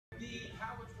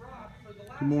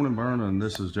Good morning, Vernon.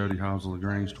 This is Jody of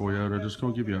LaGrange Toyota. Just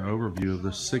going to give you an overview of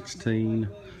the 16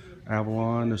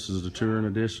 Avalon. This is the Touring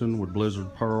Edition with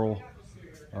Blizzard Pearl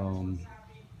and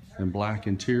black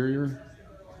interior.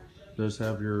 It does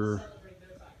have your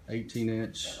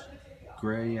 18-inch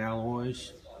gray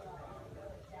alloys.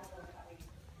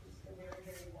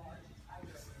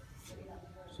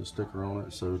 It's a sticker on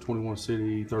it. So 21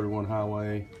 city, 31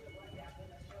 highway.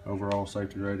 Overall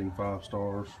safety rating 5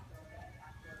 stars.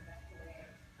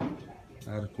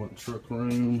 Adequate truck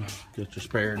room. Get your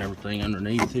spare and everything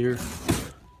underneath here.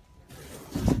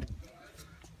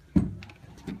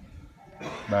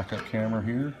 Backup camera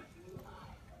here.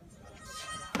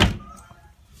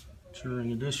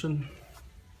 Touring Edition.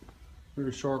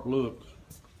 Very sharp look.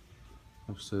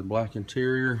 Like I said, black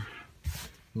interior,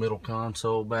 middle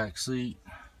console, back seat,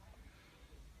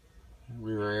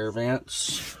 rear air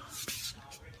vents,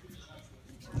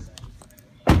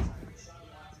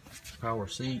 power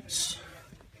seats.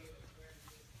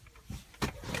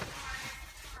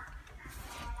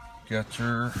 Got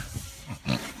your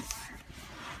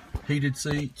heated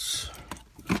seats,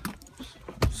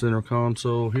 center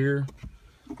console here,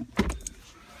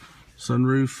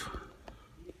 sunroof,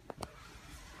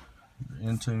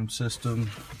 in-tune system,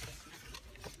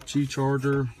 Qi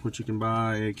charger, which you can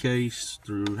buy a case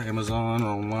through Amazon or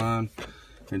online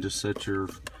and just set your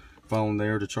phone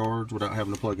there to charge without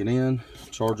having to plug it in.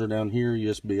 Charger down here,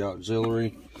 USB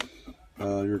auxiliary,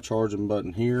 your charging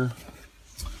button here.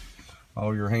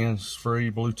 All your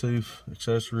hands-free Bluetooth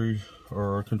accessory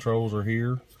or controls are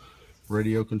here.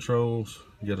 Radio controls.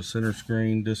 You got a center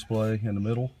screen display in the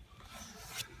middle.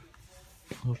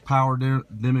 Power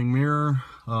dimming mirror,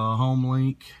 home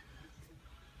link.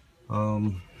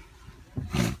 Then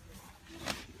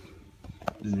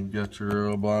you've got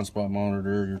your blind spot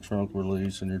monitor, your trunk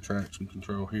release, and your traction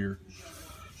control here.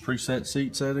 Preset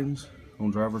seat settings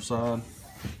on driver's side.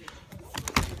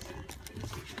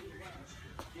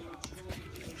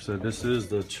 So this is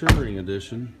the Touring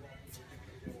Edition.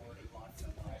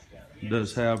 It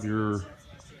does have your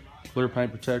clear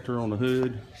paint protector on the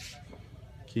hood.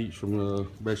 Keeps from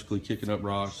basically kicking up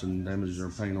rocks and damaging your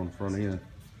paint on the front end.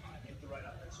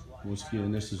 Once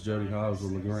again, this is Jody of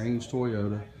LaGrange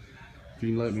Toyota. If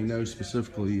you can let me know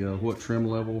specifically what trim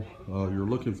level you're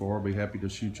looking for, I'll be happy to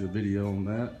shoot you a video on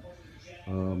that.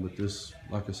 But this,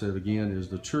 like I said again, is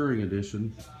the Touring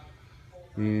Edition.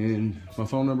 And my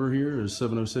phone number here is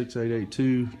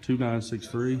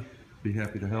 706-882-2963. Be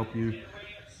happy to help you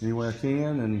any way I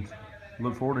can, and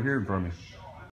look forward to hearing from you.